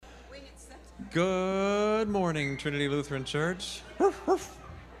Good morning, Trinity Lutheran Church.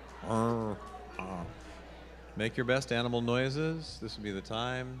 Make your best animal noises. This would be the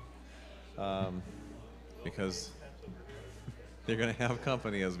time, because you're going to have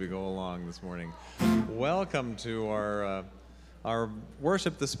company as we go along this morning. Welcome to our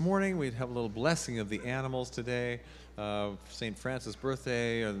worship this morning. We have a little blessing of the animals today. St. Francis'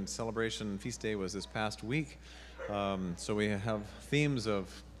 birthday and celebration feast day was this past week. So we have themes of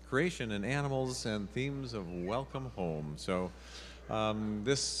creation and animals and themes of welcome home. So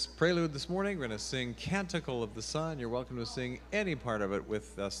this prelude this morning, we're going to sing Canticle of the Sun. You're welcome to sing any part of it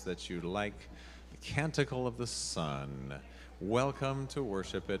with us that you like. The Canticle of the Sun. Welcome to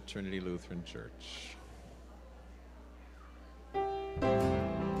worship at Trinity Lutheran Church.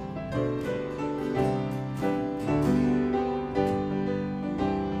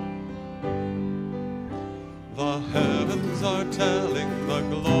 The heavens are telling the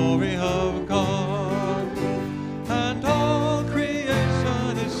glory of God, and all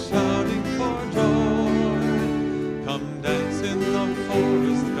creation is shouting for joy. Come dance in the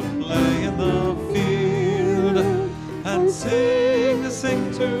forest, come play in the field, and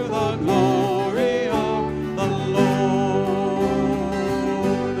sing to the glory of the Lord.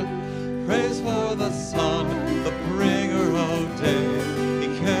 Praise for the sun, the bringer of day. He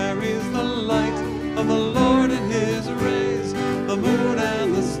carries the light of the Lord in his rays, the moon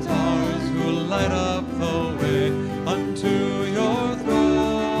and the stars who light up the way unto your throne.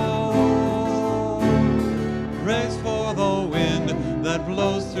 Praise for the wind that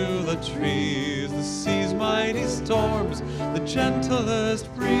blows through the trees, the sea's mighty storms, the gentlest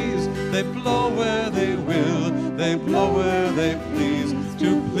breeze. They blow where they will, they blow where they please,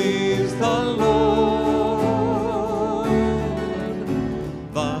 to please the Lord.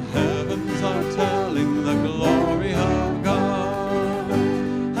 The heavens are telling the glory of God,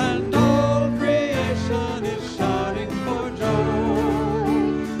 and all creation is shouting for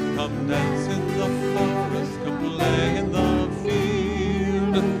joy. Come dance in the forest, come play in the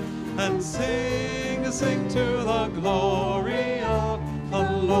field, and sing to the glory of the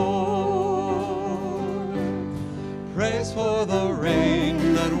Lord. Praise for the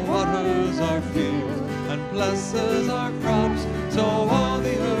rain that waters our fields and blesses our crops, so all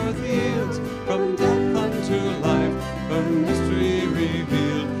the earth yields from death unto life, her mystery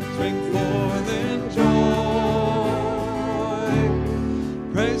revealed, spring forth in joy.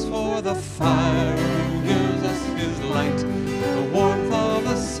 Praise for the fire who gives us his light, the warmth of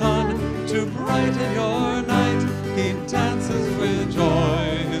the sun to brighten your night. He dances with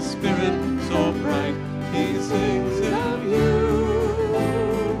joy, his spirit so bright, he sings of you.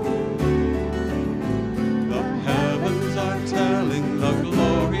 The heavens are telling the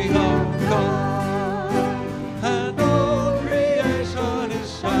glory of God, and all creation is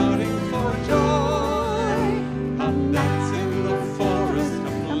shouting for joy. Come dance in the forest,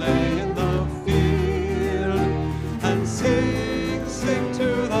 come play in the field, and sing to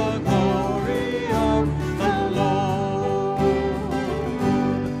the glory of the Lord.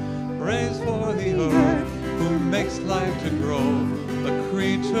 Praise for the earth who makes life to grow, the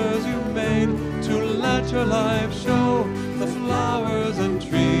creatures you made to let your life show, the flowers and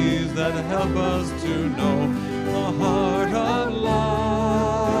trees that help us to know the heart of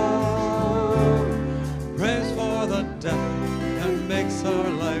love. Praise for the depth that makes our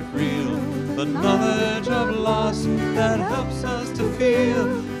life real, the knowledge of loss that helps us to feel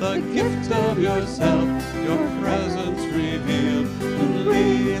the gift of yourself, your presence revealed to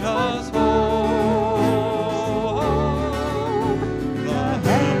lead us home. The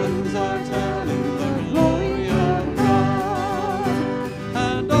heavens are telling the glory of God,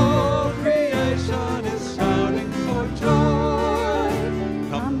 and all creation is shouting for joy.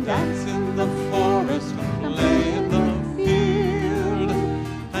 Come dance in the forest, come play in the field,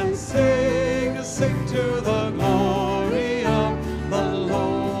 and sing to the glory of the Lord.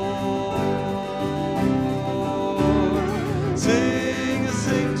 Sing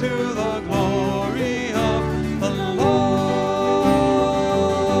to the glory of the Lord.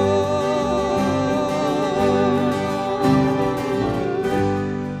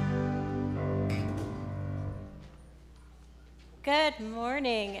 Good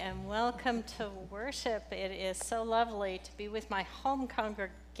morning and welcome to worship. It is so lovely to be with my home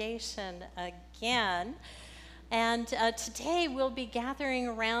congregation again. And today we'll be gathering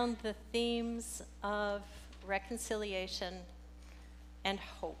around the themes of reconciliation and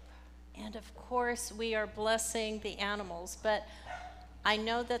hope. And of course, we are blessing the animals, but I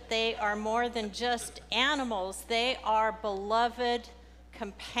know that they are more than just animals. They are beloved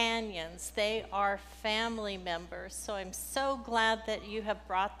companions. They are family members. So I'm so glad that you have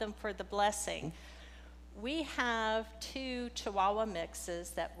brought them for the blessing. We have 2 Chihuahua mixes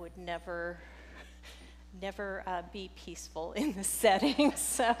that would never be peaceful in the setting.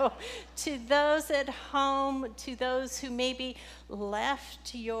 So to those at home, to those who maybe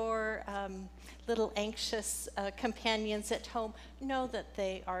left your little anxious companions at home, know that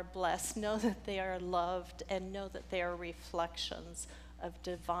they are blessed, know that they are loved, and know that they are reflections of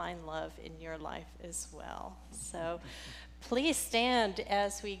divine love in your life as well. So please stand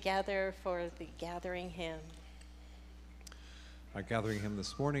as we gather for the gathering hymn. Our gathering hymn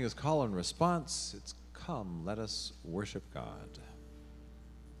this morning is Call and Response. It's Come, Let Us Worship God.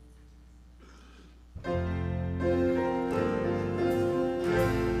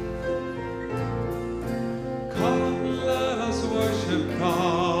 Come, let us worship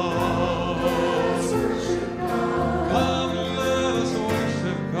God. Come, let us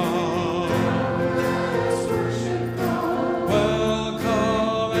worship God.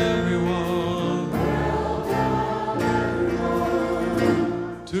 Welcome everyone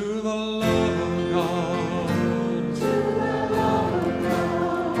to the love of God.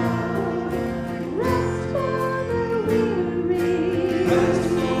 Rest for the weary. Rest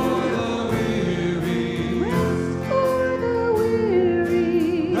for the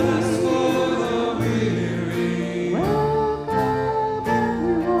weary.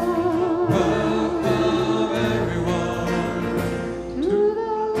 Welcome everyone to the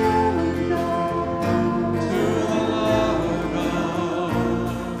love of God.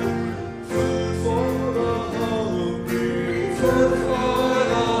 Food for the hungry. Food for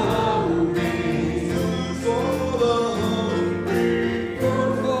the hungry. Food for the hungry.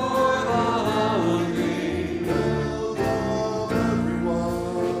 Food for the hungry.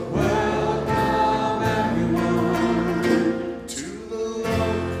 Welcome everyone to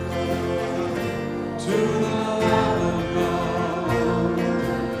the love of God.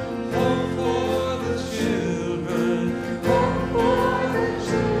 Home for the children. Home for the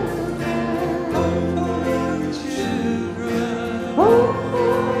children. Home for the children. Home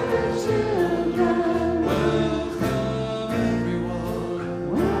for the children. Welcome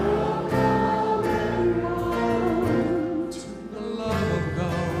everyone. Welcome everyone to the love of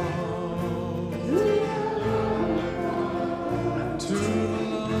God. To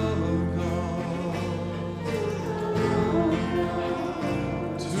the love of God.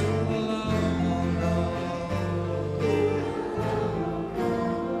 To the love of God.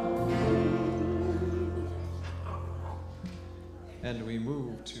 And we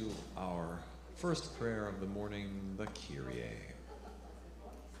move to our first prayer of the morning, the Kyrie.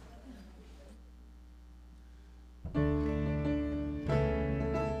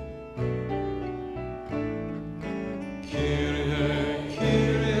 Kyrie,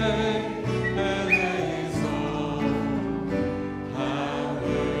 Kyrie, eleison, have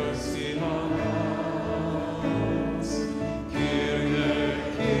mercy on us. Kyrie,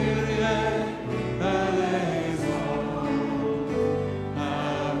 Kyrie, eleison,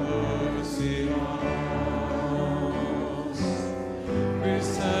 have mercy on us.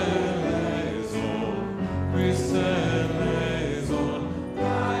 Christ eleison, Christ eleison,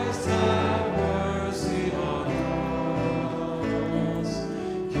 Christ have mercy on us.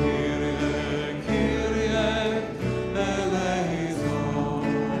 Kyrie, Kyrie, eleison,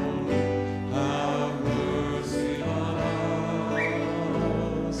 have mercy on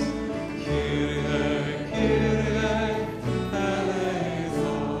us. Kyrie, Kyrie,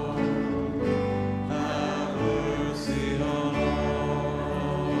 eleison, have mercy on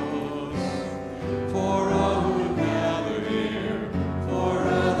us. For all who gather here, for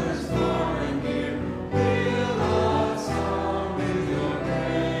others far and near, fill us all with your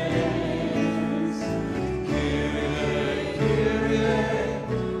praise. Kyrie, Kyrie,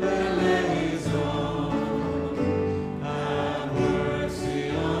 eleison, have mercy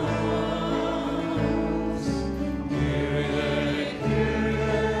on us. Kyrie,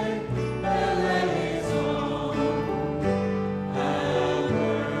 Kyrie, eleison, have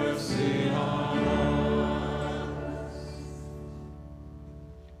mercy on us.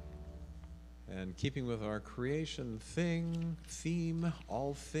 And keeping with our creation theme,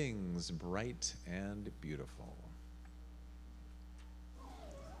 all things bright and beautiful.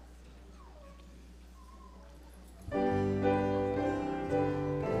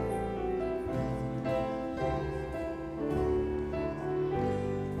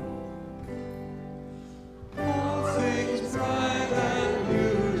 All things bright and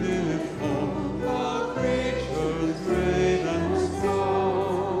beautiful, all creatures great and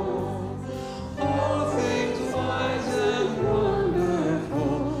small, all things wise and wonderful,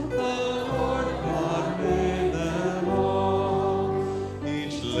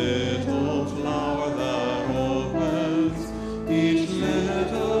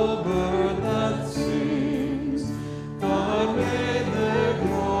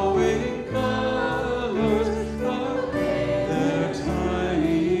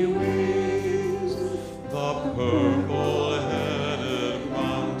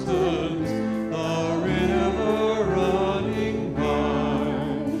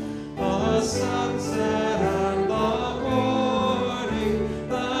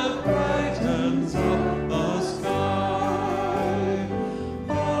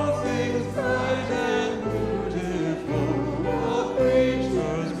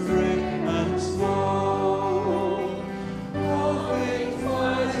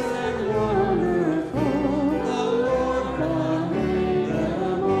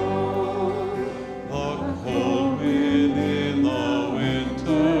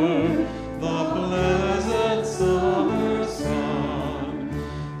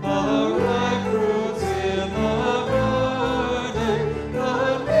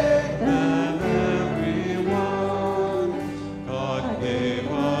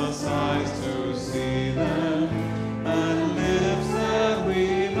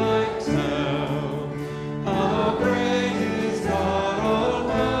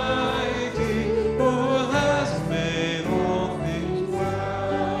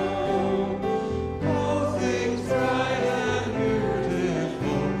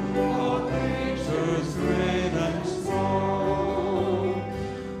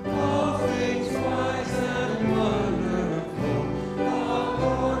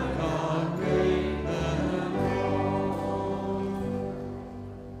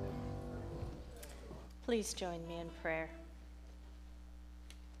 Please join me in prayer.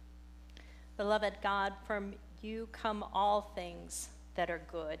 Beloved God, from you come all things that are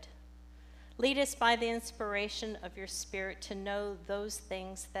good. Lead us by the inspiration of your Spirit to know those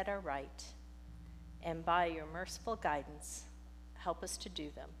things that are right, and by your merciful guidance, help us to do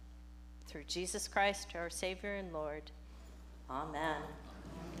them. Through Jesus Christ, our Savior and Lord. Amen.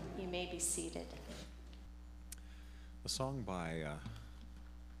 You may be seated. A song by our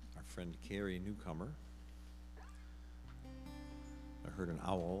friend Carrie Newcomer. I heard an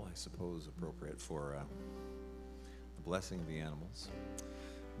owl, I suppose appropriate for the blessing of the animals.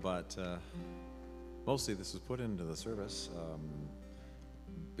 But mostly this was put into the service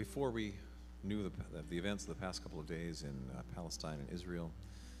before we knew the events of the past couple of days in Palestine and Israel.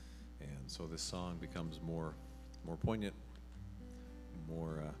 And so this song becomes more poignant,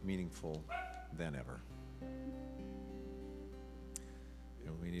 more meaningful than ever.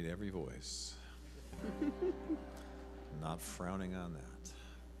 And we need every voice. Not frowning on that.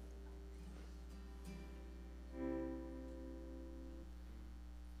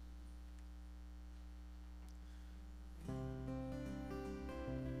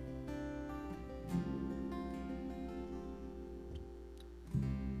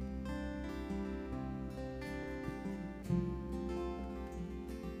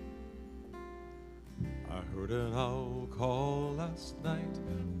 I heard an owl call last night,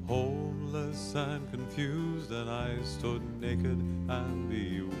 homeless and confused, and I stood naked and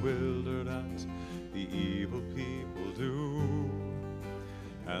bewildered at the evil people do.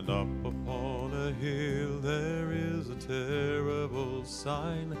 And up upon a hill there is a terrible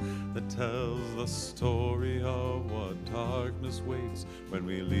sign that tells the story of what darkness waits when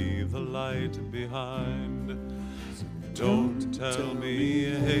we leave the light behind. Don't tell me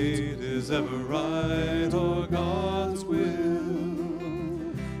hate is ever right or God's will.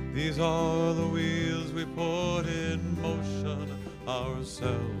 These are the wheels we put in motion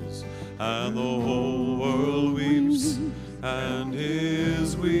ourselves, and the whole world weeps and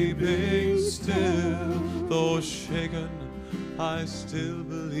is weeping still. Though shaken, I still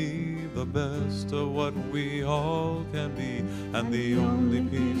believe the best of what we all can be, and the only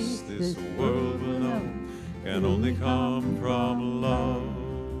peace this world will know can only come from love.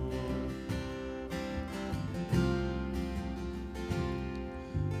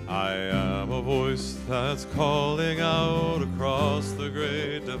 I am a voice that's calling out across the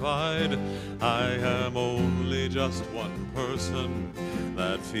great divide. I am only just one person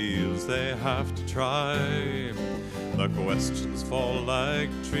that feels they have to try. The questions fall like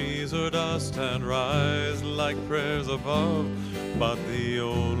trees or dust and rise like prayers above, but the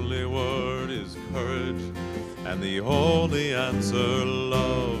only word is courage, and the only answer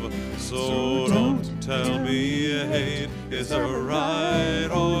love. So don't tell me hate is ever right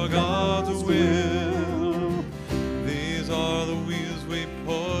or God's will. These are the wheels we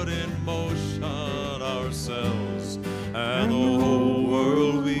put in motion ourselves, and the whole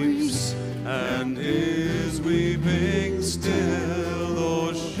world weeps and is weeping still.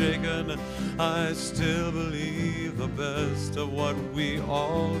 Though shaken, I still believe the best of what we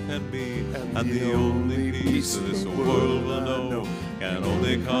all can be, and the only peace this world will know can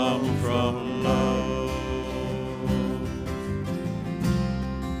only come from love.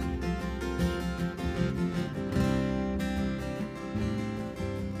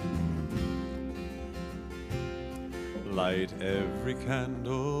 Light every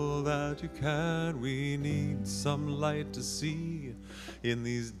candle that you can. We need some light to see in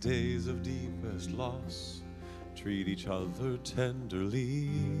these days of deepest loss. Treat each other tenderly,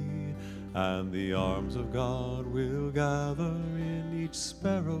 and the arms of God will gather in each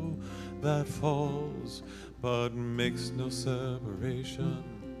sparrow that falls, but makes no separation,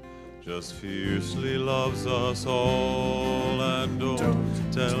 just fiercely loves us all. And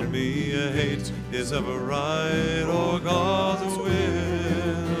don't tell me hate is ever right or God's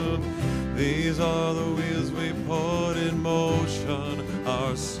will. These are the wheels we put in motion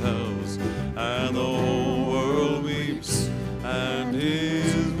ourselves, and the whole world weeps and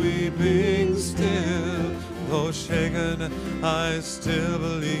is weeping still. Though shaken, I still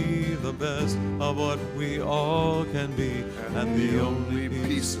believe the best of what we all can be, and the only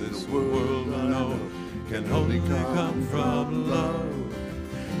peace this world will know can only come from love.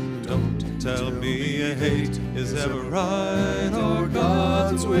 Don't tell me hate is ever right or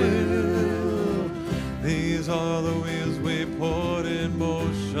God's will. These are the wheels we put in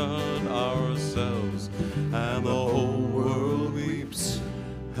motion ourselves, and the whole world weeps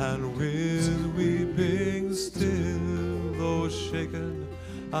and is weeping still. Though shaken,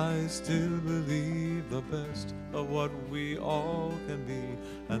 I still believe the best of what we all can be,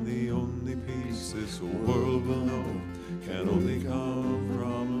 and the only peace this world can only come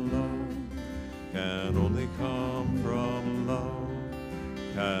from love, can only come from love,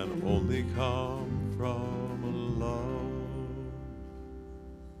 can only come from love.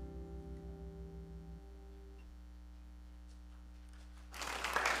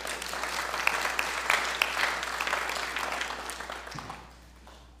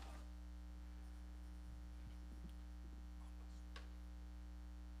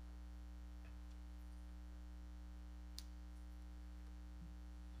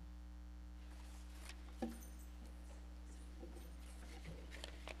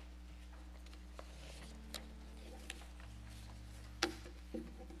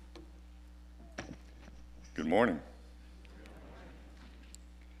 Good morning.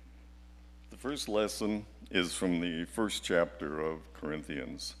 The first lesson is from the first chapter of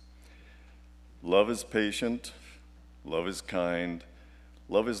Corinthians. Love is patient, love is kind,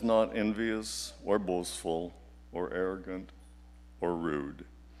 love is not envious or boastful or arrogant or rude.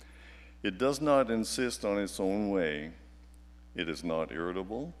 It does not insist on its own way. It is not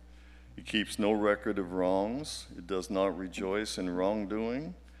irritable. It keeps no record of wrongs. It does not rejoice in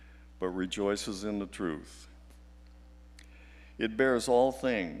wrongdoing, but rejoices in the truth. It bears all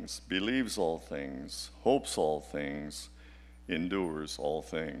things, believes all things, hopes all things, endures all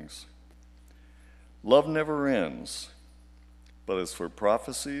things. Love never ends, but as for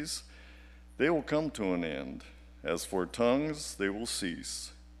prophecies, they will come to an end. As for tongues, they will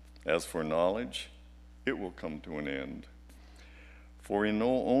cease. As for knowledge, it will come to an end. For we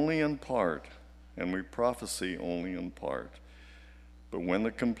know only in part, and we prophesy only in part. But when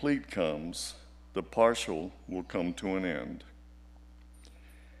the complete comes, the partial will come to an end.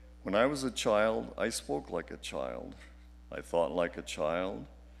 When I was a child, I spoke like a child. I thought like a child.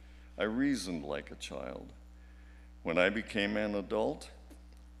 I reasoned like a child. When I became an adult,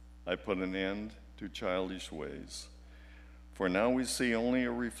 I put an end to childish ways. For now we see only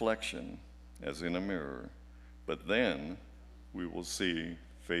a reflection, as in a mirror, but then we will see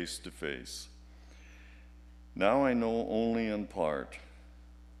face to face. Now I know only in part,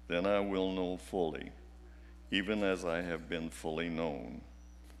 then I will know fully, even as I have been fully known.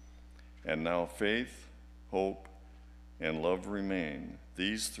 And now faith, hope, and love remain,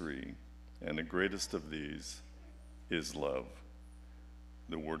 these three, and the greatest of these is love.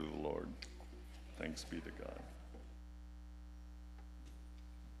 The word of the Lord. Thanks be to God.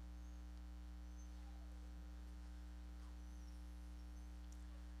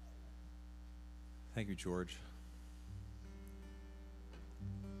 Thank you, George.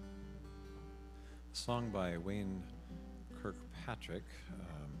 A song by Wayne Kirkpatrick,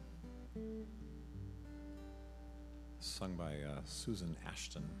 sung by Susan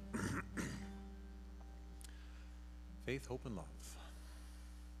Ashton. Faith, Hope, and Love.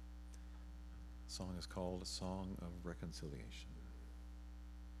 The song is called A Song of Reconciliation.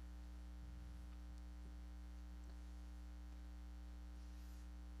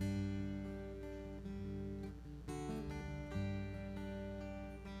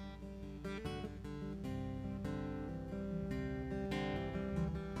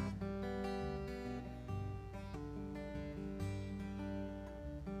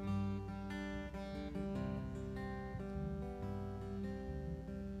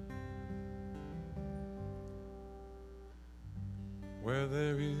 Where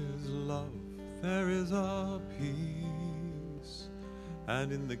there is love, there is a peace,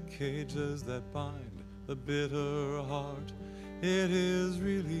 and in the cages that bind the bitter heart, it is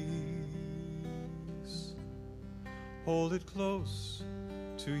release. Hold it close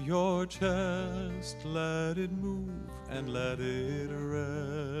to your chest, let it move and let it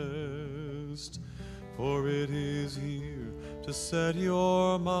rest, for it is here to set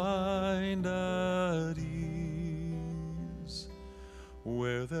your mind at ease.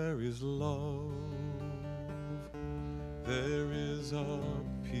 Where there is love, there is a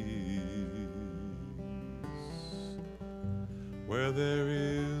peace. Where there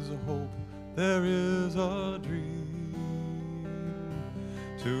is hope, there is a dream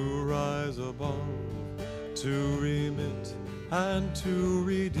to rise above, to remit and to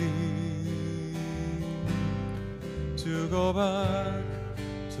redeem, to go back,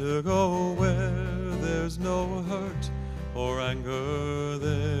 to go where there's no hurt or anger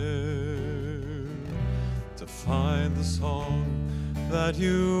there, to find the song that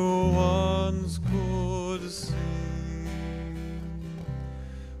you once could sing.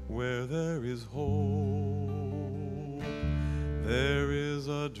 Where there is hope, there is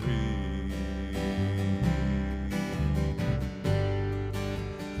a dream.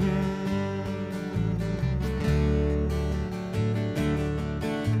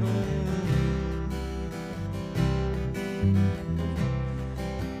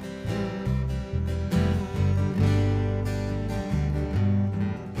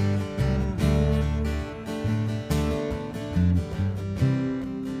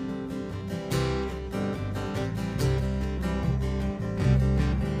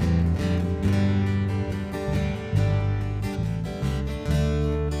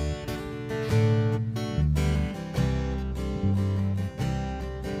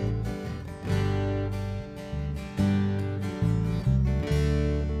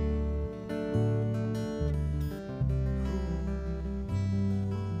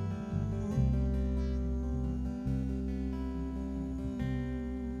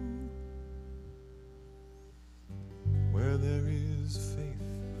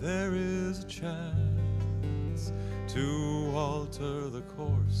 chance to alter the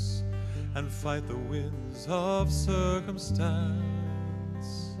course and fight the winds of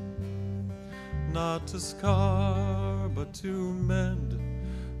circumstance. Not to scar, but to mend,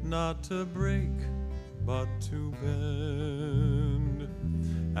 not to break, but to bend,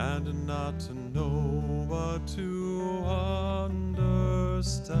 and not to know, but to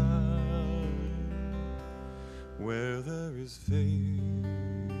understand. Where there is faith,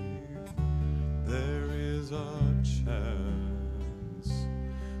 there is a chance.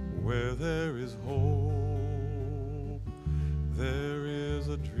 Where there is hope, there is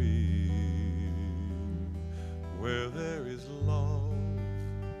a dream. Where there is love,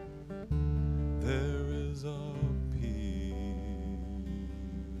 there is a peace.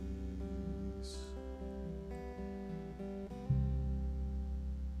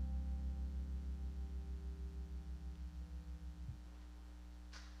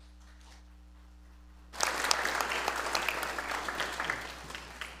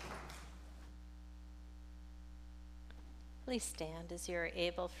 Please stand as you are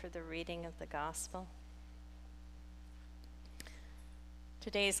able for the reading of the gospel.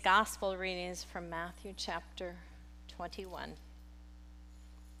 Today's gospel reading is from Matthew chapter 21.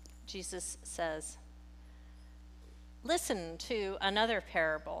 Jesus says, "Listen to another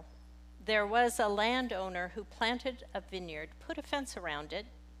parable. There was a landowner who planted a vineyard, put a fence around it,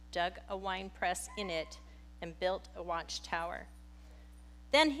 dug a wine press in it, and built a watchtower.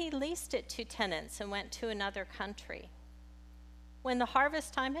 Then he leased it to tenants and went to another country. When the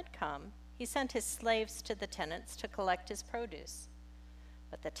harvest time had come, he sent his slaves to the tenants to collect his produce.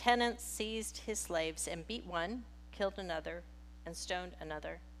 But the tenants seized his slaves and beat one, killed another, and stoned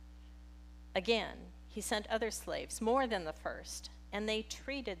another. Again, he sent other slaves, more than the first, and they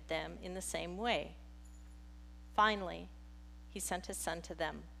treated them in the same way. Finally, he sent his son to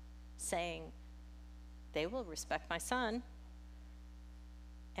them, saying, 'They will respect my son.'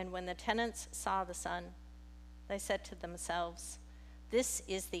 And when the tenants saw the son, they said to themselves, 'This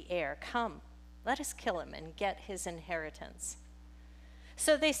is the heir. Come, let us kill him and get his inheritance.'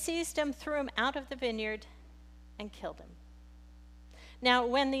 So they seized him, threw him out of the vineyard, and killed him. Now,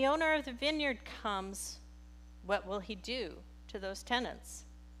 when the owner of the vineyard comes, what will he do to those tenants?"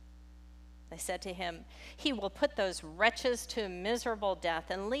 They said to him, "He will put those wretches to a miserable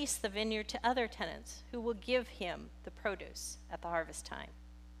death and lease the vineyard to other tenants who will give him the produce at the harvest time."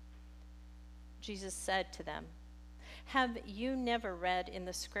 Jesus said to them, "Have you never read in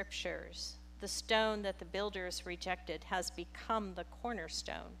the scriptures, 'The stone that the builders rejected has become the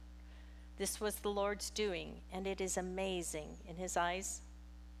cornerstone'? This was the Lord's doing, and it is amazing in his eyes.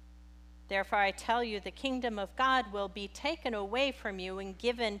 Therefore I tell you, the kingdom of God will be taken away from you and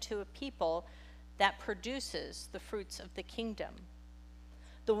given to a people that produces the fruits of the kingdom.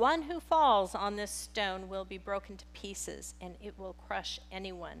 The one who falls on this stone will be broken to pieces, and it will crush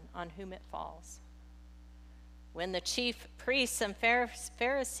anyone on whom it falls." When the chief priests and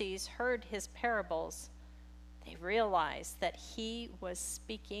Pharisees heard his parables, they realized that he was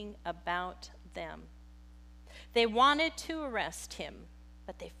speaking about them. They wanted to arrest him,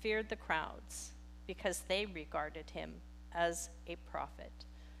 but they feared the crowds because they regarded him as a prophet.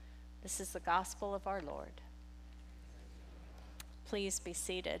 This is the gospel of our Lord. Please be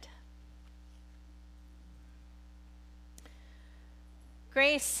seated.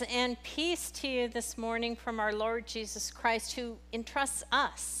 Grace and peace to you this morning from our Lord Jesus Christ, who entrusts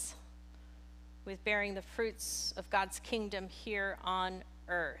us with bearing the fruits of God's kingdom here on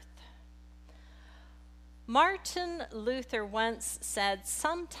earth. Martin Luther once said,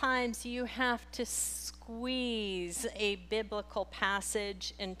 "Sometimes you have to squeeze a biblical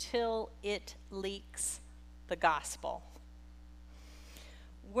passage until it leaks the gospel."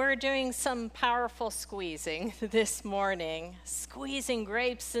 We're doing some powerful squeezing this morning, squeezing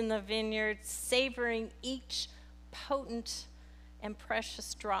grapes in the vineyard, savoring each potent and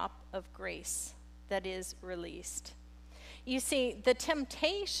precious drop of grace that is released. You see, the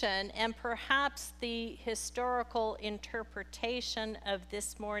temptation and perhaps the historical interpretation of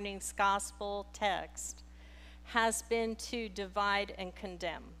this morning's gospel text has been to divide and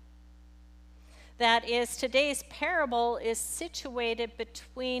condemn. That is, today's parable is situated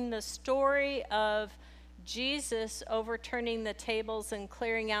between the story of Jesus overturning the tables and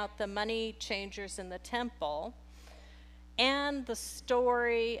clearing out the money changers in the temple, and the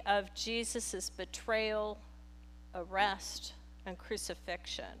story of Jesus' betrayal, arrest, and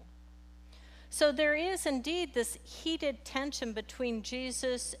crucifixion. So there is indeed this heated tension between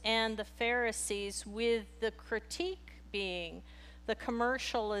Jesus and the Pharisees, with the critique being the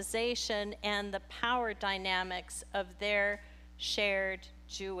commercialization and the power dynamics of their shared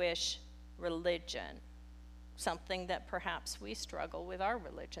Jewish religion, something that perhaps we struggle with our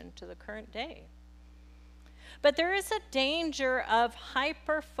religion to the current day. But there is a danger of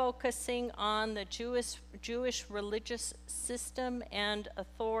hyper-focusing on the Jewish religious system and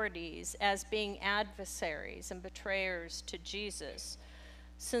authorities as being adversaries and betrayers to Jesus,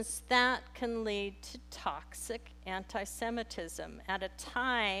 since that can lead to toxic anti-Semitism at a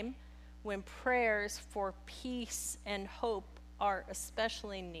time when prayers for peace and hope are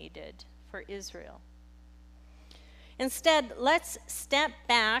especially needed for Israel. Instead, let's step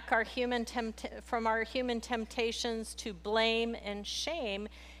back from our human temptations to blame and shame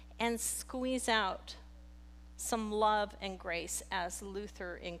and squeeze out some love and grace as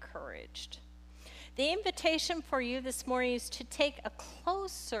Luther encouraged. The invitation for you this morning is to take a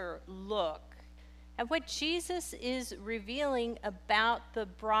closer look at what Jesus is revealing about the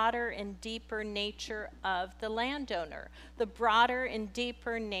broader and deeper nature of the landowner, the broader and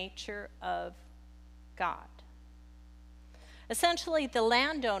deeper nature of God. Essentially, the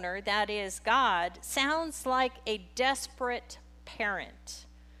landowner, that is God, sounds like a desperate parent,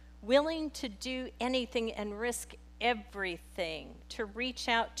 willing to do anything and risk everything to reach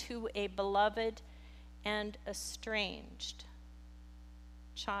out to a beloved and estranged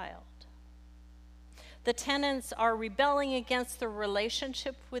child. The tenants are rebelling against the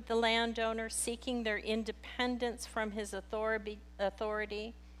relationship with the landowner, seeking their independence from his authority.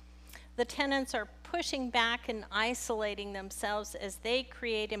 The tenants are pushing back and isolating themselves as they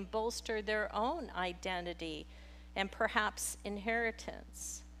create and bolster their own identity and perhaps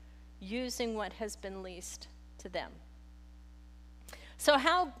inheritance, using what has been leased to them. So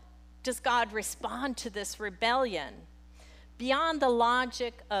how does God respond to this rebellion? Beyond the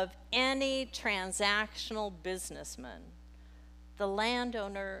logic of any transactional businessman, the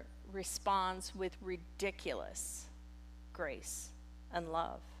landowner responds with ridiculous grace and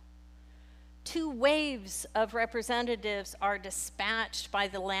love. 2 waves of representatives are dispatched by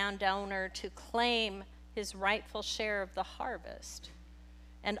the landowner to claim his rightful share of the harvest,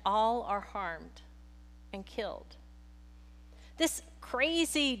 and all are harmed and killed. This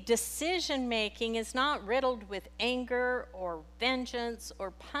crazy decision-making is not riddled with anger or vengeance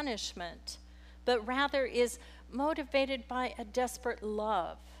or punishment, but rather is motivated by a desperate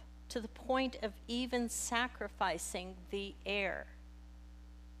love to the point of even sacrificing the heir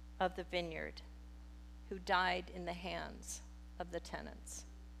of the vineyard who died in the hands of the tenants.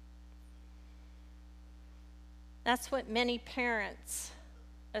 That's what many parents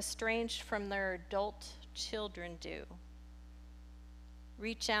estranged from their adult children do.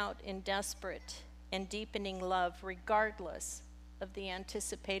 Reach out in desperate and deepening love regardless of the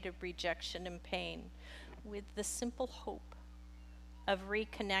anticipated rejection and pain, with the simple hope of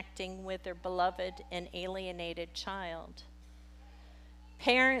reconnecting with their beloved and alienated child.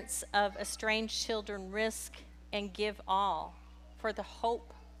 Parents of estranged children risk and give all for the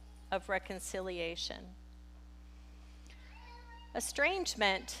hope of reconciliation.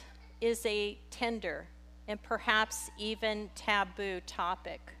 Estrangement is a tender and perhaps even taboo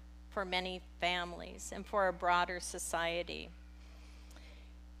topic for many families and for a broader society.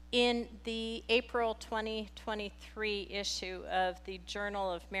 In the April 2023 issue of the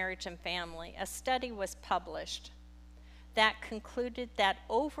Journal of Marriage and Family, a study was published that concluded that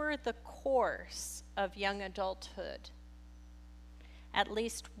over the course of young adulthood, at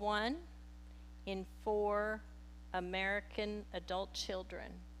least 1 in 4 American adult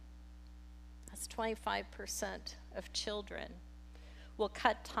children, that's 25% of children, will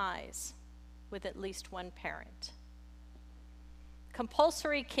cut ties with at least one parent.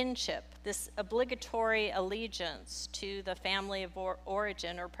 Compulsory kinship, this obligatory allegiance to the family of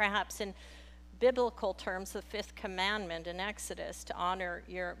origin, or perhaps in biblical terms, the 5th commandment in Exodus, to honor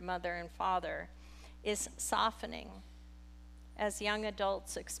your mother and father, is softening as young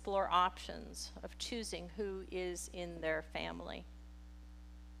adults explore options of choosing who is in their family.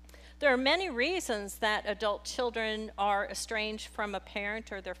 There are many reasons that adult children are estranged from a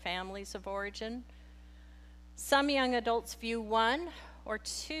parent or their families of origin. Some young adults view 1 or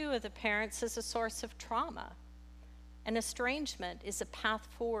 2 of the parents as a source of trauma. An estrangement is a path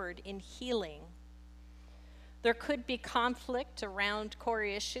forward in healing. There could be conflict around core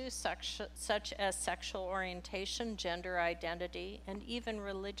issues such as sexual orientation, gender identity, and even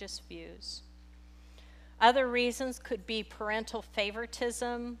religious views. Other reasons could be parental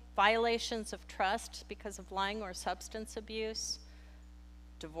favoritism, violations of trust because of lying or substance abuse,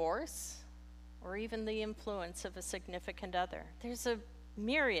 divorce, or even the influence of a significant other. There's a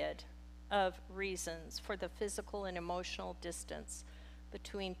myriad of reasons for the physical and emotional distance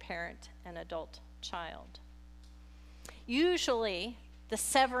between parent and adult child. Usually, The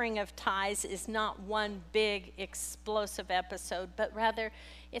severing of ties is not one big explosive episode, but rather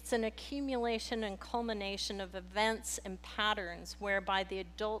it's an accumulation and culmination of events and patterns whereby the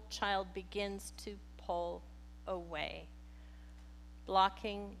adult child begins to pull away,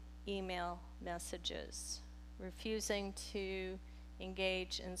 blocking email messages, refusing to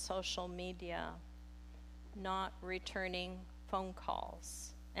engage in social media, not returning phone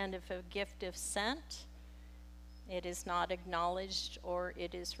calls, and if a gift is sent, it is not acknowledged or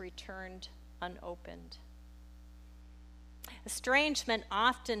it is returned unopened. Estrangement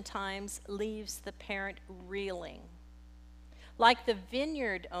oftentimes leaves the parent reeling. Like the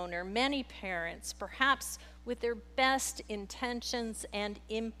vineyard owner, many parents, perhaps with their best intentions and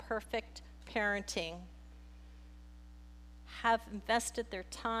imperfect parenting, have invested their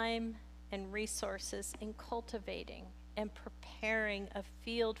time and resources in cultivating and preparing a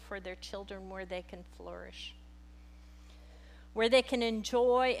field for their children where they can flourish, where they can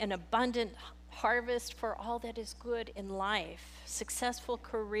enjoy an abundant harvest for all that is good in life, successful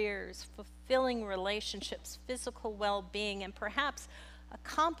careers, fulfilling relationships, physical well-being, and perhaps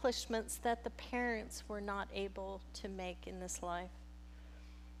accomplishments that the parents were not able to make in this life.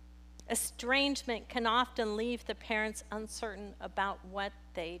 Estrangement can often leave the parents uncertain about what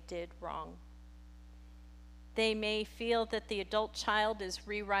they did wrong. They may feel that the adult child is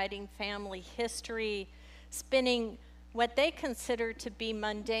rewriting family history, spinning what they consider to be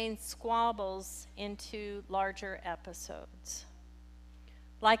mundane squabbles into larger episodes.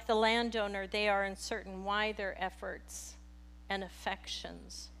 Like the landowner, they are uncertain why their efforts and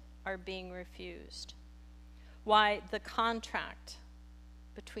affections are being refused, why the contract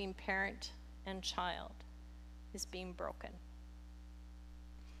between parent and child is being broken.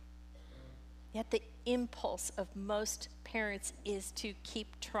 Yet the impulse of most parents is to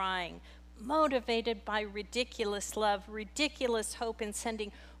keep trying, motivated by ridiculous love, ridiculous hope, and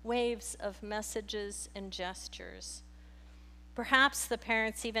sending waves of messages and gestures. Perhaps the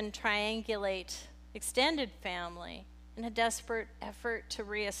parents even triangulate extended family in a desperate effort to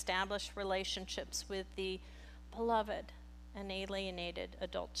reestablish relationships with the beloved and alienated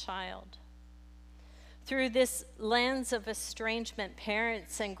adult child. Through this lens of estrangement,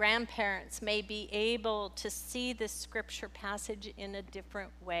 parents and grandparents may be able to see this scripture passage in a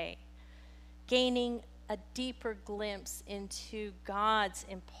different way, gaining a deeper glimpse into God's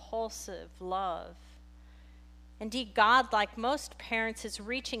impulsive love. Indeed, God, like most parents, is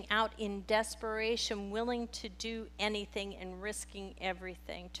reaching out in desperation, willing to do anything and risking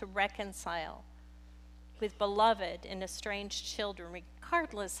everything to reconcile with beloved and estranged children,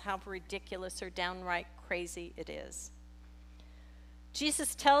 regardless how ridiculous or downright crazy it is.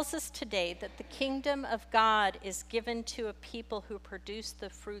 Jesus tells us today that the kingdom of God is given to a people who produce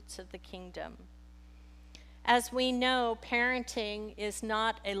the fruits of the kingdom. As we know, parenting is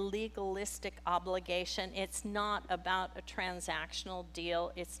not a legalistic obligation. It's not about a transactional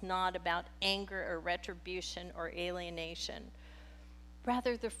deal. It's not about anger or retribution or alienation.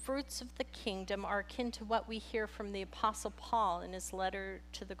 Rather, the fruits of the kingdom are akin to what we hear from the Apostle Paul in his letter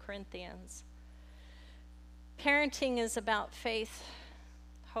to the Corinthians. Parenting is about faith,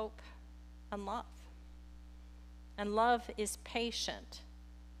 hope, and love. And love is patient,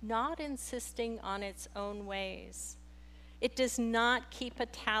 not insisting on its own ways. It does not keep a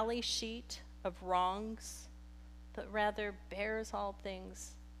tally sheet of wrongs, but rather bears all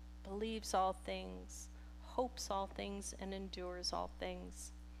things, believes all things, hopes all things, and endures all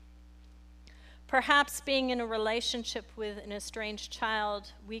things. Perhaps being in a relationship with an estranged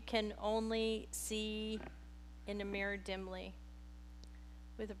child, we can only see in a mirror dimly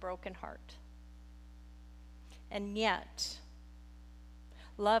with a broken heart. And yet,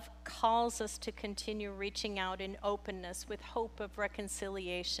 love calls us to continue reaching out in openness with hope of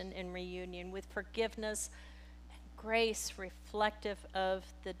reconciliation and reunion, with forgiveness and grace reflective of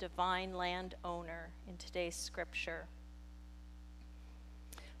the divine landowner in today's scripture.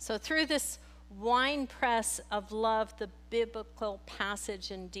 So through this winepress of love, the biblical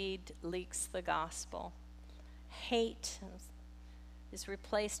passage indeed leaks the gospel. Hate is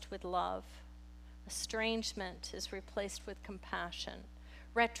replaced with love. Estrangement is replaced with compassion.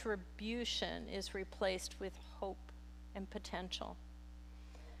 Retribution is replaced with hope and potential.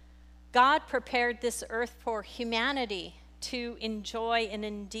 God prepared this earth for humanity to enjoy, and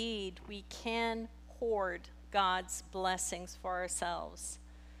indeed we can hoard God's blessings for ourselves.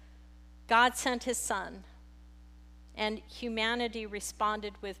 God sent his Son, and humanity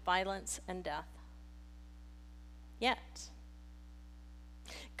responded with violence and death. Yet,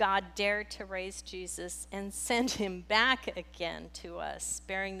 God dared to raise Jesus and send him back again to us,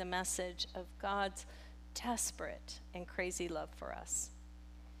 bearing the message of God's desperate and crazy love for us.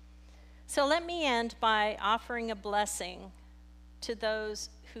 So let me end by offering a blessing to those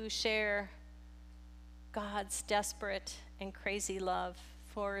who share God's desperate and crazy love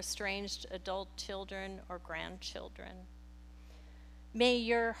for estranged adult children or grandchildren. May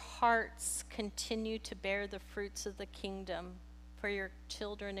your hearts continue to bear the fruits of the kingdom for your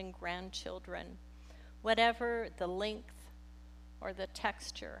children and grandchildren, whatever the length or the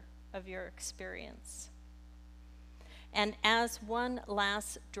texture of your experience. And as one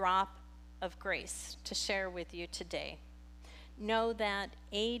last drop of grace to share with you today, know that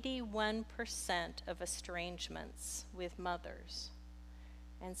 81% of estrangements with mothers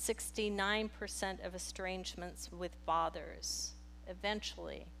and 69% of estrangements with fathers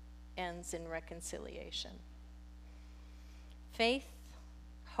eventually ends in reconciliation. Faith,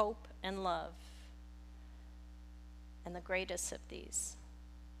 hope, and love, and the greatest of these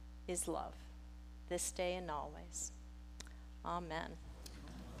is love, this day and always. Amen.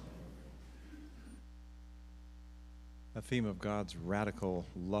 The theme of God's radical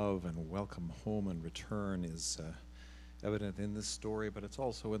love and welcome home and return is evident in this story, but it's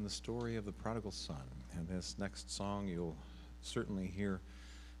also in the story of the prodigal son. And this next song, you'll certainly hear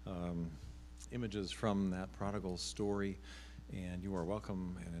images from that prodigal story, and you are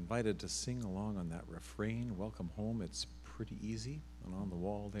welcome and invited to sing along on that refrain, Welcome Home. It's pretty easy, and on the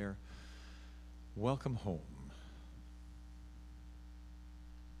wall there, Welcome Home.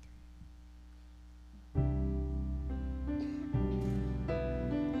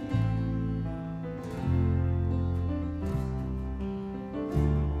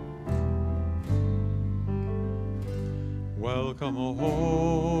 Welcome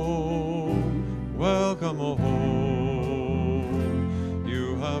home, welcome home.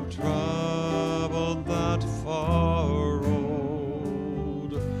 You have traveled that far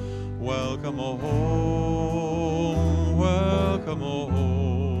road. Welcome home, welcome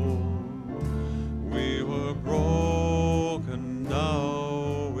home. We were broken,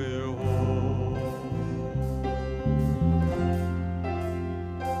 now we're home.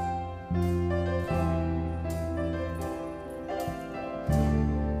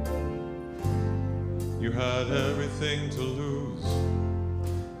 You had everything to lose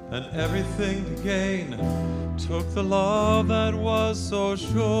and everything to gain. Took the love that was so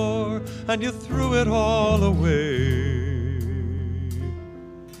sure and you threw it all away.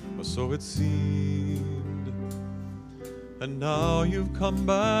 Or so it seemed. And now you've come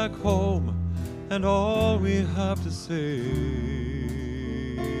back home and all we have to say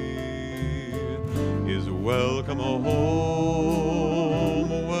is welcome home,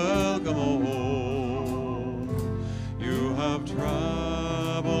 welcome home. You have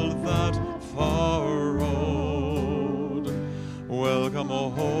traveled that far road. Welcome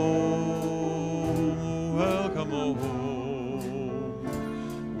home, welcome home.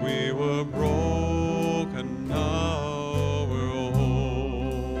 We were broken, now we're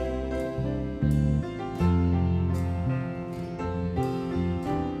home.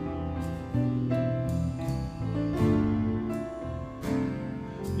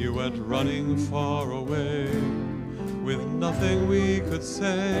 You went running far away with nothing we could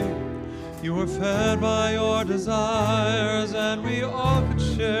say. You were fed by your desires and we all could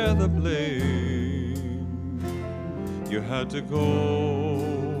share the blame. You had to go,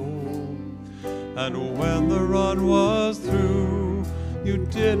 and when the run was through, you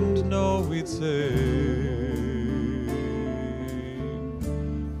didn't know we'd say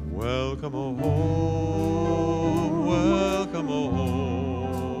welcome home, welcome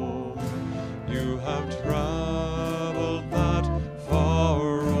home. You have traveled that far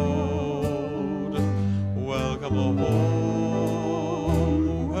road. Welcome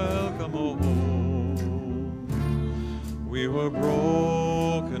home, welcome home. We were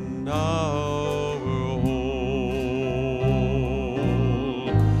broken, now we're whole.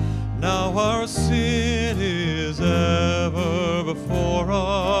 Now our sin is ever before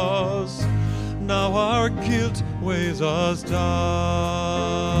us. Now our guilt weighs us down.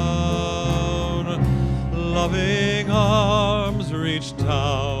 Loving arms reach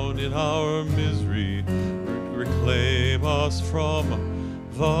down in our misery, reclaim us from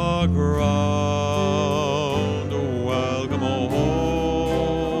the ground. Welcome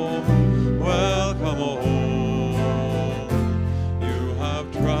home, welcome home. You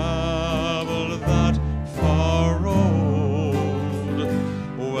have traveled that far road.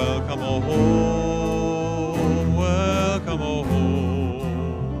 Welcome home, welcome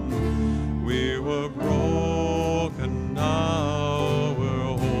home. We were broken, now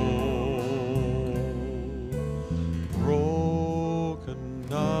we're whole. Broken,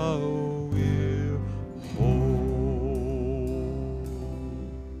 now we're whole.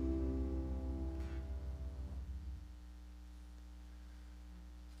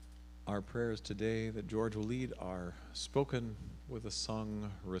 prayers today that George will lead are spoken with a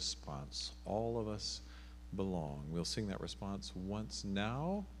sung response. All of us belong. We'll sing that response once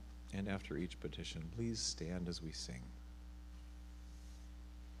now and after each petition. Please stand as we sing.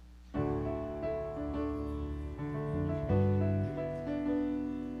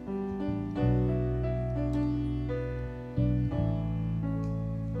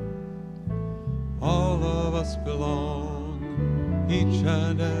 All of us belong, each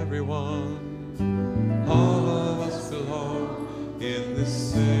and every one. All of us belong in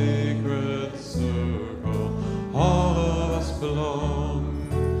this sacred circle. All of us belong,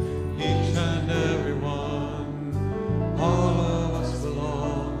 each and every one. All of us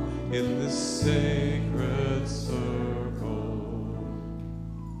belong in this sacred circle.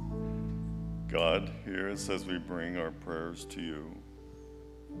 God, hear us as we bring our prayers to you.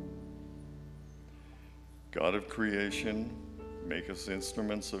 God of creation, make us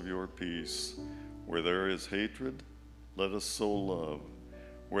instruments of your peace. Where there is hatred, let us sow love.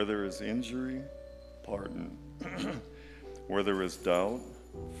 Where there is injury, pardon. Where there is doubt,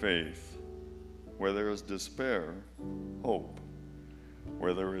 faith. Where there is despair, hope.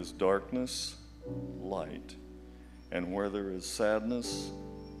 Where there is darkness, light. And where there is sadness,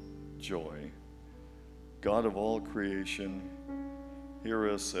 joy. God of all creation, hear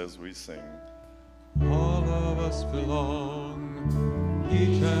us as we sing. All of us belong,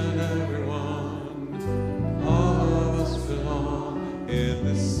 each and every one. All of us belong in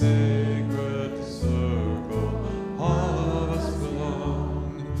this sacred circle. All of us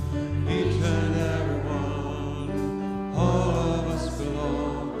belong, each and every one. All of us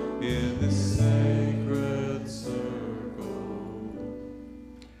belong in this sacred circle.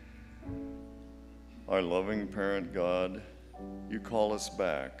 Our loving parent God, you call us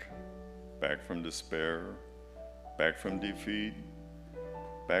back from despair, back from defeat,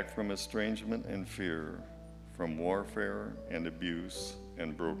 back from estrangement and fear, from warfare and abuse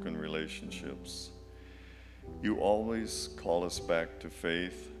and broken relationships. You always call us back to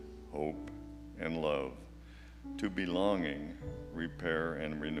faith, hope, and love, to belonging, repair,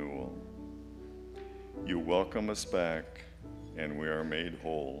 and renewal. You welcome us back, and we are made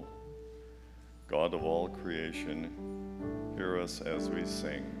whole. God of all creation, hear us as we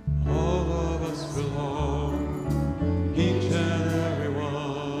sing. All of us belong, each and every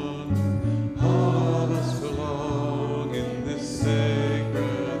one. All of us belong in this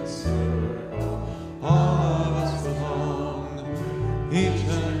sacred circle. All of us belong, each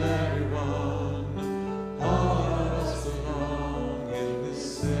and every one. All of us belong in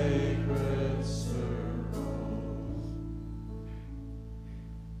this sacred circle.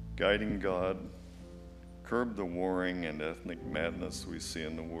 Guiding God, curb the warring and ethnic madness we see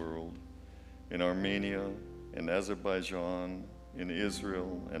in the world, in Armenia, in Azerbaijan, in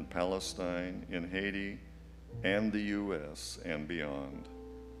Israel and Palestine, in Haiti, and the U.S. and beyond.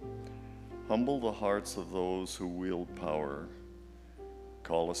 Humble the hearts of those who wield power.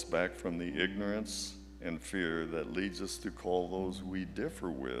 Call us back from the ignorance and fear that leads us to call those we differ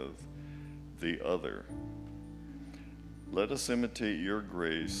with the other. Let us imitate your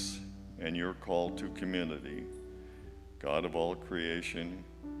grace and your call to community. God of all creation,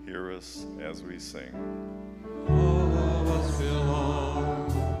 hear us as we sing. All of us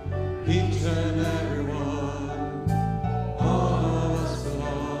belong, each and every one. All of us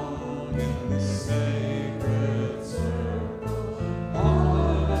belong in this sacred circle. All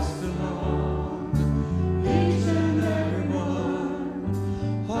of us belong, each and every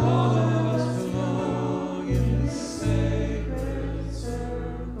one. All of us belong in this sacred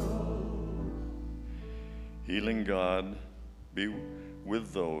circle. Healing God, be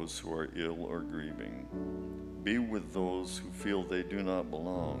with those who are ill or grieving. Be with those who feel they do not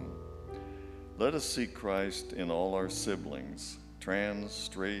belong. Let us see Christ in all our siblings, trans,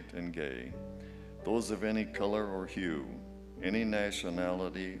 straight, and gay, those of any color or hue, any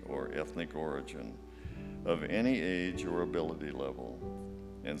nationality or ethnic origin, of any age or ability level,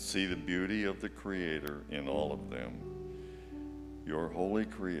 and see the beauty of the Creator in all of them. Your holy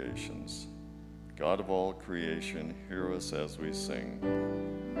creations. God of all creation, hear us as we sing.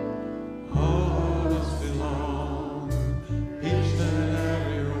 All of us belong, each and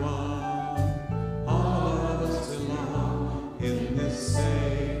every one. All of us belong in this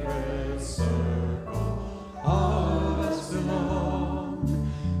sacred circle. All of us belong,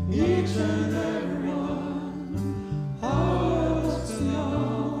 each and every one. All of us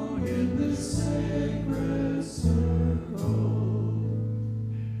belong in this sacred circle.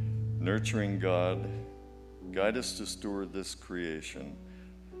 Nurturing God, guide us to steward this creation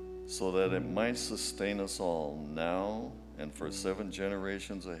so that it might sustain us all now and for 7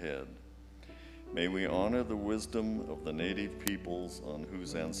 generations ahead. May we honor the wisdom of the native peoples on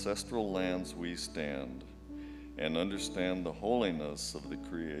whose ancestral lands we stand, and understand the holiness of the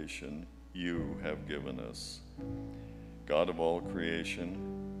creation you have given us. God of all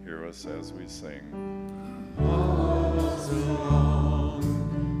creation, hear us as we sing. All of us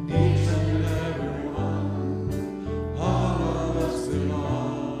belong, each and every one. All of us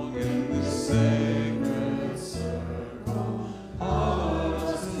belong in this sacred circle. All of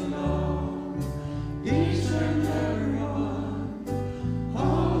us belong, each and every one.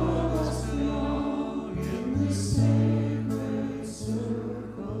 All of us belong in this sacred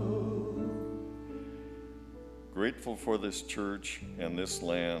circle. Grateful for this church and this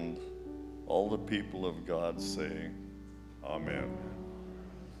land, all the people of God say, Amen.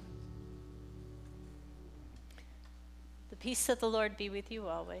 The peace of the Lord be with you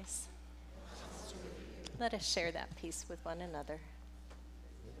always. Let us share that peace with one another.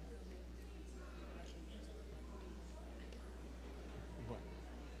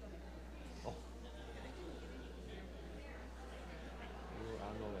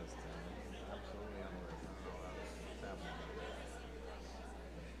 On the list, absolutely on the list.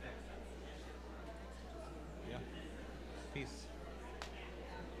 Yeah. Peace.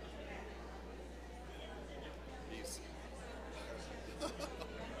 Peace.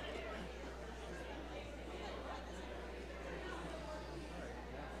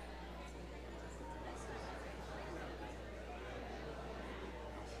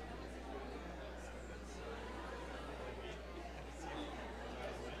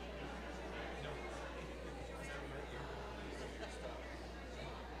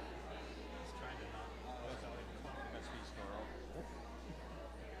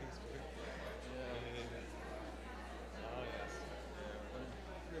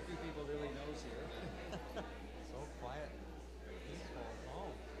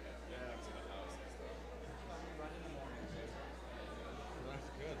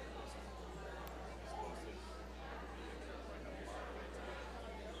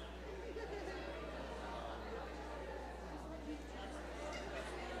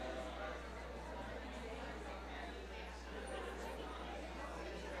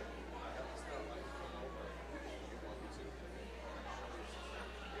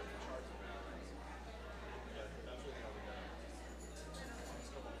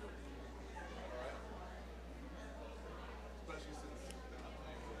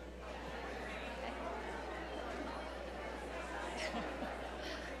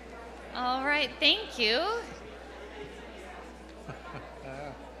 All right, thank you.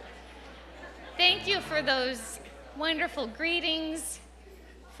 Thank you for those wonderful greetings,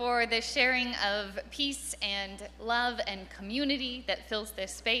 for the sharing of peace and love and community that fills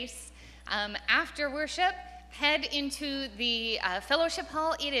this space. After worship, head into the fellowship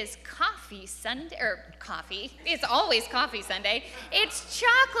hall. It is coffee Sunday, or coffee. It's always coffee Sunday. It's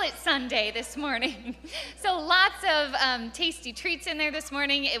chocolate Sunday this morning. So lots of tasty treats in there this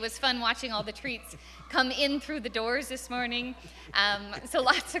morning. It was fun watching all the treats come in through the doors this morning. So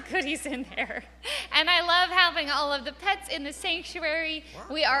lots of goodies in there. And I love having all of the pets in the sanctuary.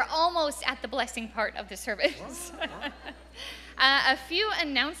 We are almost at the blessing part of the service. A few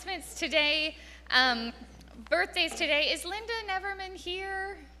announcements today. Birthdays today. Is Linda Neverman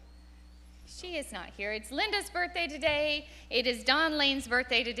here? She is not here. It's Linda's birthday today. It is Don Lane's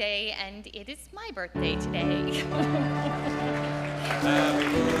birthday today, and it is my birthday today. Happy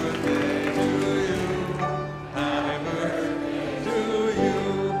birthday to you. Happy birthday to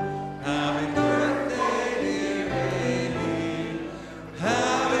you. Happy birthday, dear Eileen.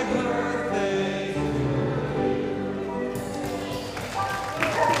 Happy birthday.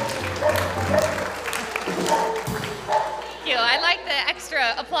 Thank you. I like the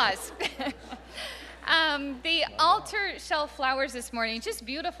extra applause. The altar shelf flowers this morning, just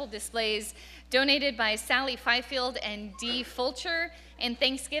beautiful displays donated by Sally Fifield and Dee Fulcher in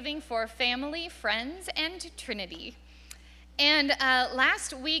Thanksgiving for family, friends, and Trinity. And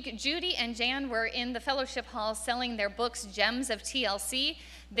last week, Judy and Jan were in the fellowship hall selling their books, Gems of TLC.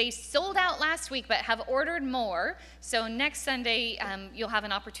 They sold out last week, but have ordered more. So next Sunday, you'll have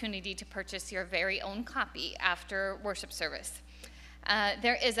an opportunity to purchase your very own copy after worship service.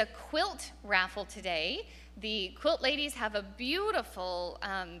 There is a quilt raffle today. The quilt ladies have a beautiful,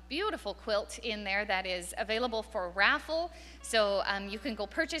 beautiful quilt in there that is available for raffle. So you can go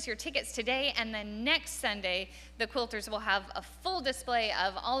purchase your tickets today, and then next Sunday, the quilters will have a full display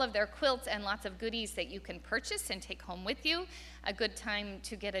of all of their quilts and lots of goodies that you can purchase and take home with you. A good time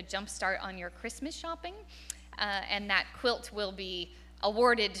to get a jump start on your Christmas shopping. And that quilt will be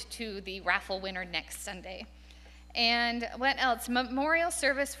awarded to the raffle winner next Sunday. And what else? Memorial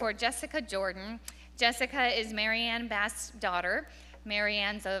service for Jessica Jordan. Jessica is Marianne Bass' daughter.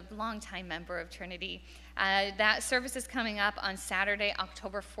 Marianne's a longtime member of Trinity. That service is coming up on Saturday,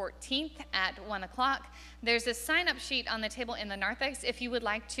 October 14th at 1 o'clock. There's a sign-up sheet on the table in the narthex if you would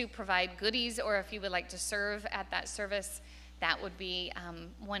like to provide goodies or if you would like to serve at that service. That would be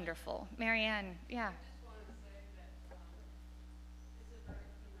wonderful. Marianne, yeah.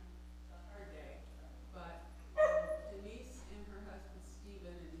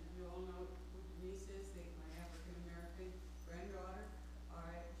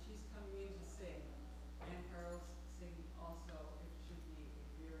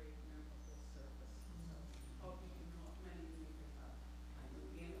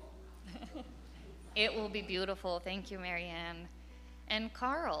 It will be beautiful. Thank you, Marianne. And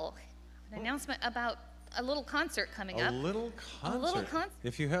Carl, an announcement about a little concert coming up. A little concert. A little concert.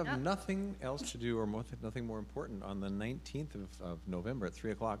 If you have nothing else to do or nothing more important on the 19th of November at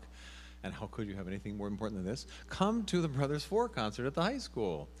 3 o'clock, and how could you have anything more important than this? Come to the Brothers 4 concert at the high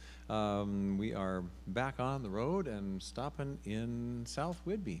school. We are back on the road and stopping in South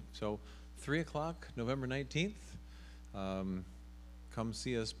Whidbey. So 3 o'clock, November 19th. Come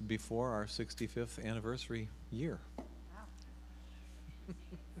see us before our 65th anniversary year. Wow.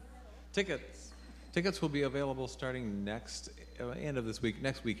 Tickets will be available starting end of this week,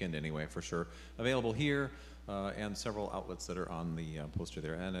 next weekend anyway, for sure. Available here and several outlets that are on the poster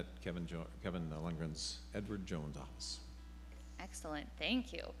there, and at Kevin Lundgren's Edward Jones office. Excellent.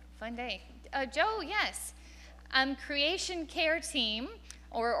 Thank you. Fun day. Joe, yes. Creation Care team,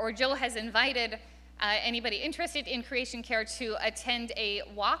 or Joe has invited anybody interested in Creation Care to attend a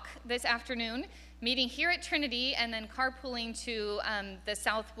walk this afternoon, meeting here at Trinity and then carpooling to the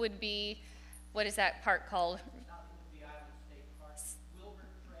South Whidbey, what is that park called? South Whidbey Island State Park, Wilbur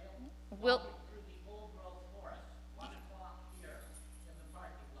Trail, walking through the old growth forest, 1 o'clock here in the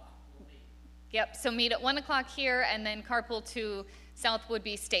parking lot will be. Yep, so meet at 1 o'clock here and then carpool to South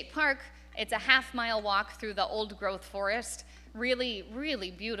Whidbey State Park. It's a half-mile walk through the old growth forest. Really, really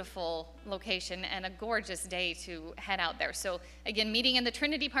beautiful location and a gorgeous day to head out there. So again, meeting in the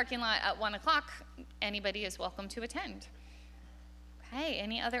Trinity parking lot at 1 o'clock. Anybody is welcome to attend. Okay,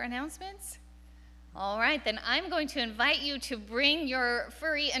 any other announcements? All right, then I'm going to invite you to bring your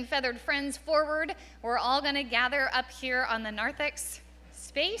furry and feathered friends forward. We're all going to gather up here on the narthex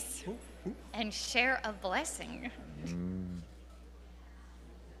space and share a blessing.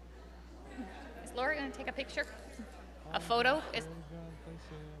 Is Laura going to take a picture? A photo? Is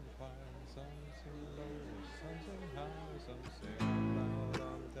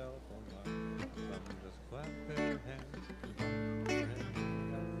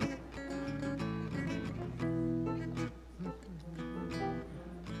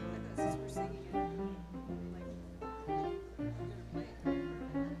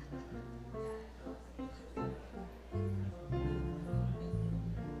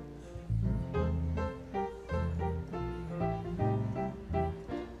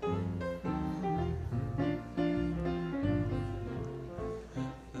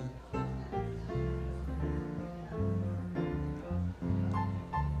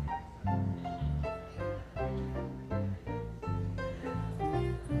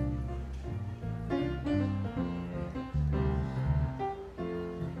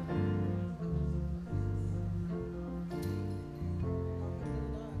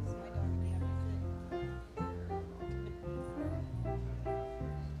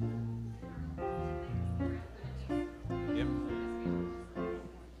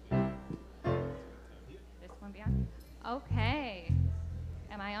okay.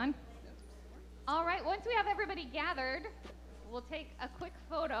 Am I on? All right, once we have everybody gathered, we'll take a quick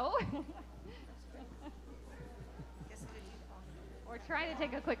photo. Or try to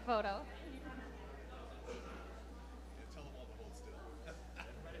take a quick photo. Tell them all to hold still.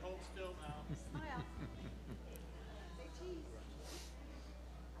 Everybody hold still now. Smile. Say cheese.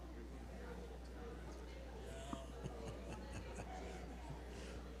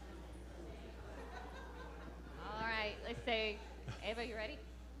 All right, let's say, Ava, you ready?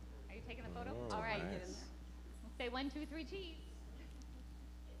 Are you taking the photo? Whoa, all right. nice. We'll say 1, 2, 3, cheese.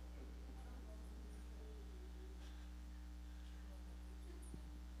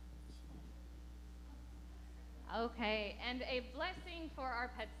 Okay, and a blessing for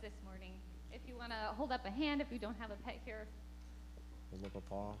our pets this morning. If you want to hold up a hand, if you don't have a pet here. Hold up a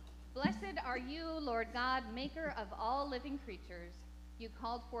paw. Blessed are you, Lord God, maker of all living creatures. You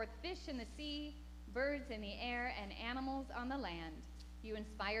called forth fish in the sea, birds in the air, and animals on the land. You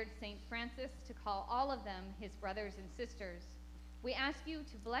inspired St. Francis to call all of them his brothers and sisters. We ask you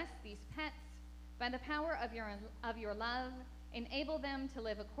to bless these pets, By the power of your love, enable them to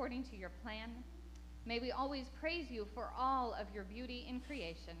live according to your plan. May we always praise you for all of your beauty in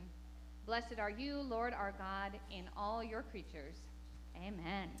creation. Blessed are you, Lord our God, in all your creatures.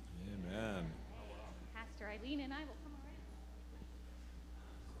 Amen. Amen. Pastor Eileen and I will come around.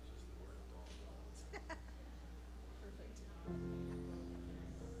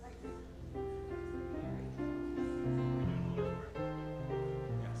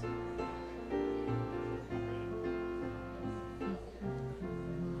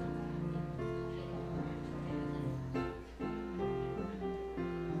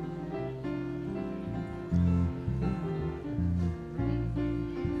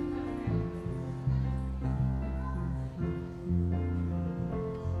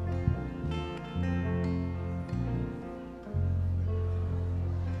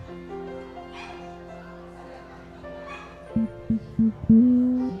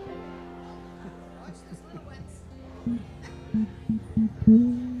 Watch those little ones.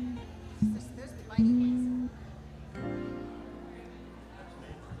 There's the mighty ones.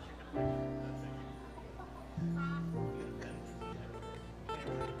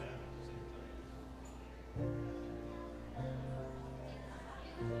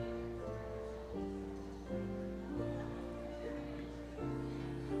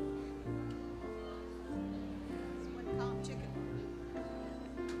 It's one calm chicken.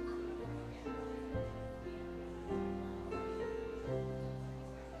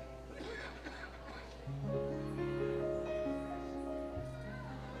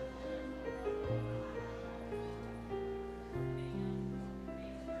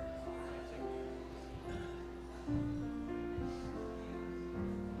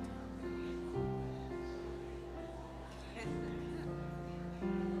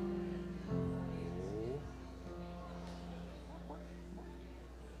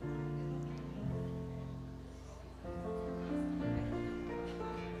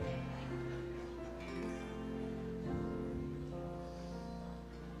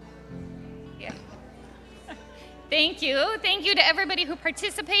 Yeah. Thank you. Thank you to everybody who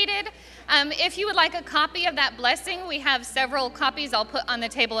participated. If you would like a copy of that blessing, we have several copies I'll put on the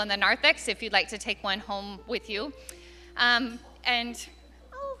table in the narthex if you'd like to take one home with you. Oh,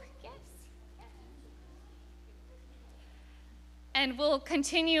 yes. And we'll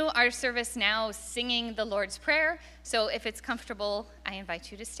continue our service now singing the Lord's Prayer. So if it's comfortable, I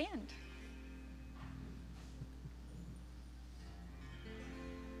invite you to stand.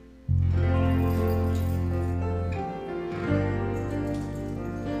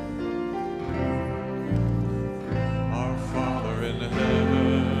 Our Father in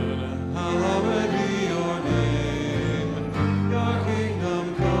heaven, hallowed be your name. Your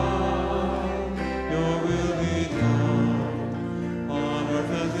kingdom come, your will be done, on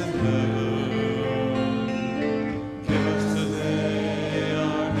earth as in heaven. Give us today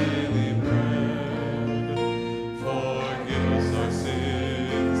our daily bread. Forgive us our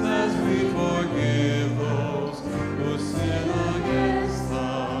sins as we forgive those who sin against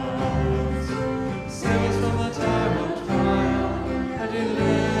us. Save us from the time of trial, and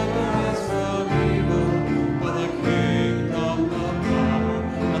deliver us from evil. For the kingdom, the power,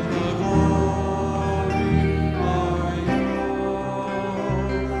 and the glory are yours,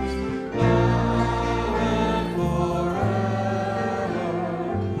 now and forever,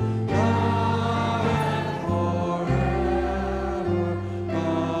 now and forever.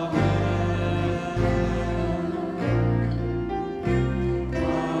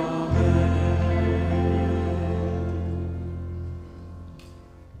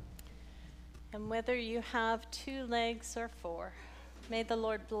 And whether you have 2 legs or 4, may the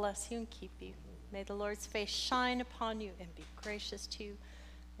Lord bless you and keep you. May the Lord's face shine upon you and be gracious to you.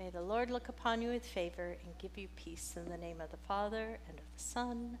 May the Lord look upon you with favor and give you peace in the name of the Father, and of the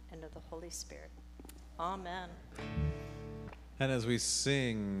Son, and of the Holy Spirit. Amen. And as we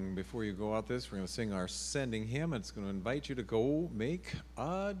sing, before you go out this, we're going to sing our sending hymn. It's going to invite you to go make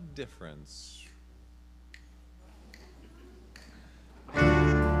a difference. Go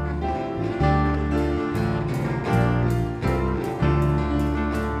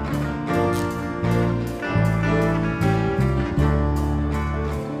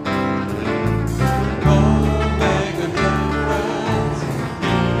make a difference.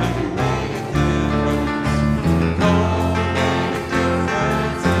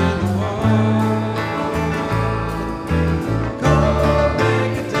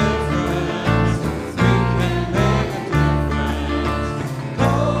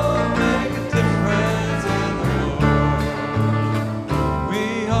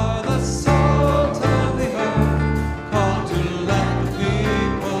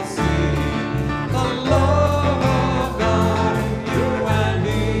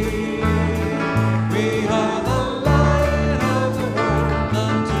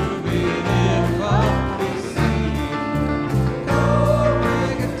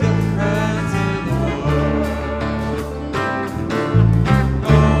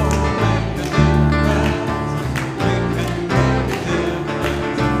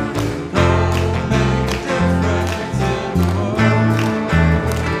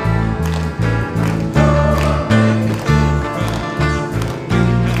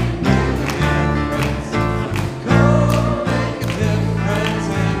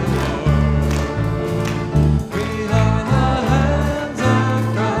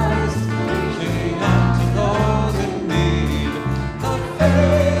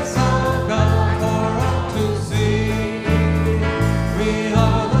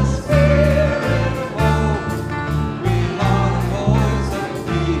 are the spirit of hope. We are the voice of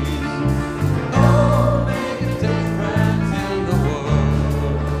peace. Go make a difference in the world.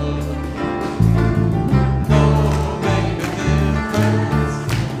 Go make a difference.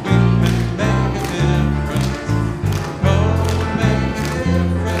 We can make a difference. Go make a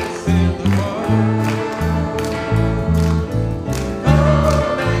difference in the world. Go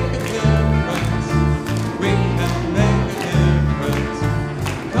make a difference. We can make a difference.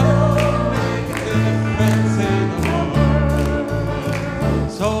 Go make a difference in the world.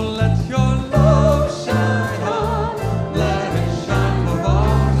 So let your love shine on, let it shine for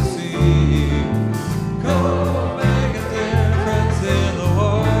all to see. Go make a difference in the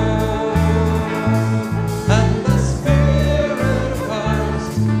world. And the Spirit of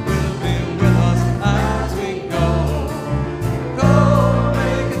Christ will be with us as we go. Go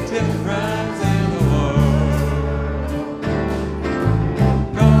make a difference in the world.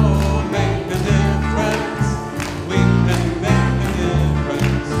 Go make a difference. We can make a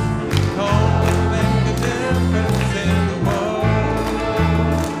difference. Go make a difference in the world.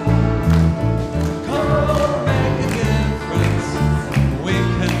 Go make a difference. We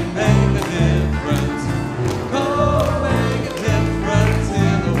can make a difference. Go make a difference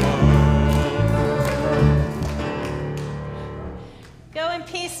in the world. Go in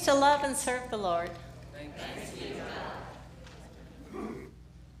peace to love and serve the Lord.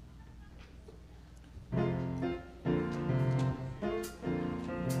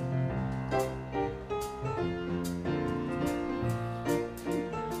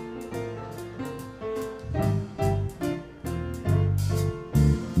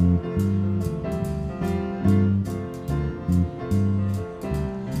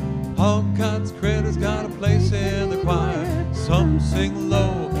 All God's critters got a place in the choir. Some sing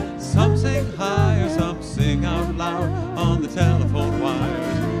low, some sing higher, some sing out loud on the telephone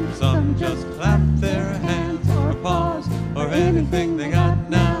wires. Some just clap their hands or pause or anything they got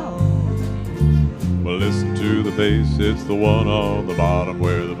now. Well, listen to the bass, it's the one on the bottom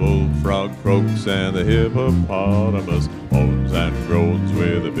where the bullfrog croaks and the hippopotamus moans and groans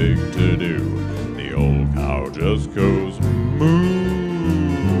with a big to-do. The old cow just goes moo.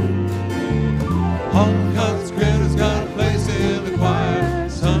 All God's critters got a place in the choir.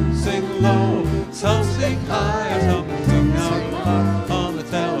 Some sing low, some sing higher, some sing out loud on the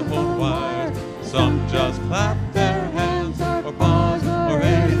telephone wires. Some just clap their hands or pause or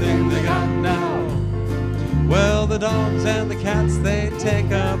anything they got now. Well, the dogs and the cats, they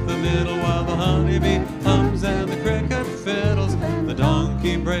take up the middle while the honeybee hums and the cricket fiddles. The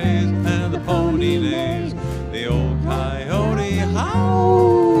donkey brays and the pony neighs. The old coyote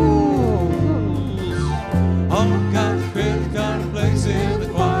howls. All God's critters got a place in the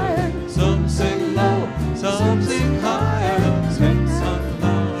choir. Some sing low, some sing higher, some sing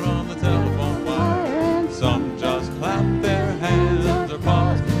loud on the telephone wire. Some just clap their hands or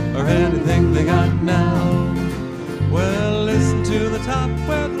pause or anything they got now. Well, listen to the top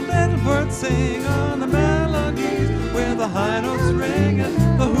where the little birds sing on the melodies, where the high notes ring and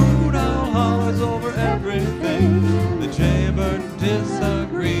the hoot owl hollers over everything. The jaybird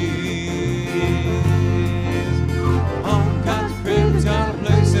disagrees. All God's critters got a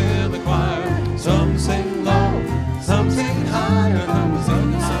place in the choir. Some sing low, some sing higher, some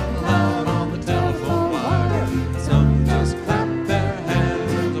sing out loud on the telephone wire. Some just clap their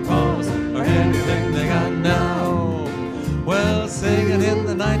hands or pause or anything they got now. Well, singing in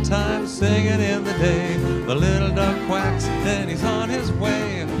the nighttime, singing in the day. The little duck quacks and he's on his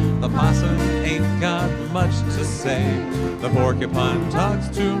way. The possum ain't got much to say. The porcupine talks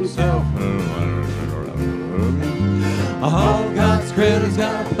to himself. All God's critters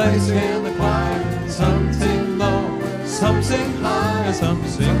got a place in the choir. Some sing low, some sing high, some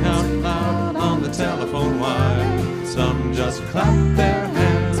sing out loud on the telephone wire. Some just clap their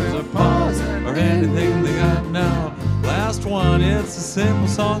hands or pause or anything they got now. Last one, it's a simple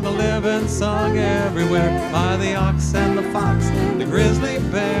song, a living song everywhere, by the ox and the fox, the grizzly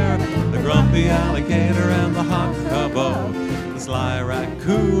bear, the grumpy alligator and the hawk above, the sly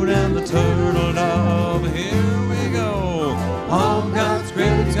raccoon and the turtle dove.